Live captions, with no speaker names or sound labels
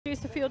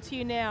introduce the field to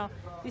you now.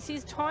 This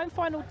is time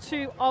final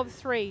 2 of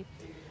 3.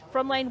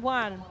 From lane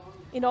 1,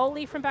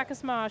 Inoli from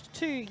Bacchus Marsh,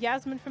 2,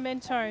 Yasmin from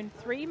Mentone,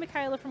 3,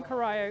 Michaela from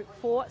Corio,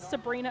 4,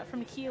 Sabrina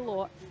from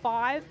Keilor,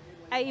 5,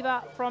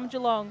 Ava from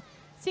Geelong,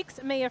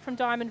 6, Mia from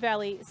Diamond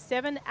Valley,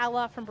 7,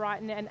 Ella from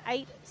Brighton, and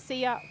 8,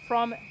 Sia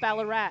from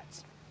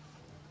Ballarat.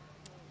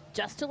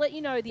 Just to let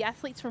you know, the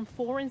athletes from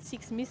 4 and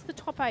 6 missed the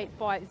top 8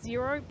 by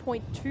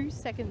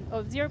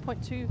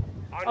 0.2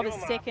 of a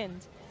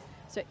second.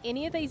 So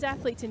any of these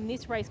athletes in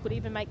this race could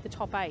even make the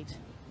top 8.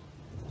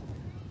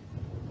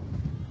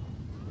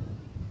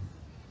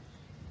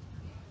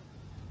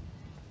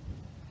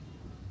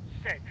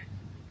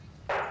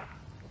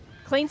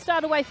 Clean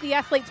start away for the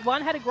athletes.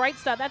 One had a great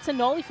start. That's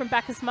Anoli from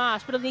Bacchus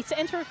Marsh. But on the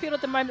centre of field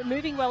at the moment,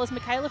 moving well is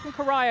Michaela from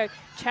Corio.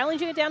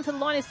 Challenging her down to the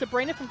line is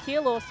Sabrina from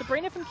Keilor.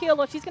 Sabrina from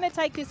Keilor, she's going to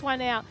take this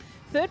one out.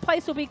 Third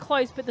place will be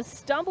close, but the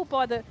stumble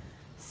by the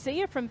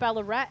Sia from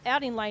Ballarat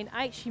out in lane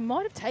 8. She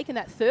might have taken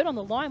that third on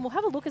the line. We'll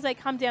have a look as they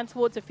come down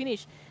towards the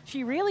finish.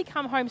 She really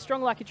come home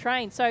strong like a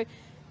train. So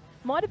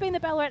might have been the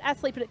Ballarat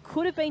athlete, but it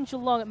could have been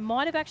Geelong. It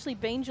might have actually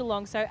been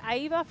Geelong. So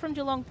Ava from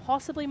Geelong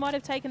possibly might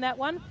have taken that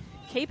one.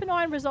 Keep an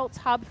eye on Results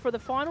Hub for the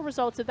final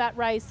results of that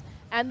race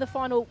and the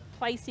final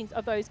placings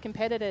of those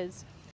competitors.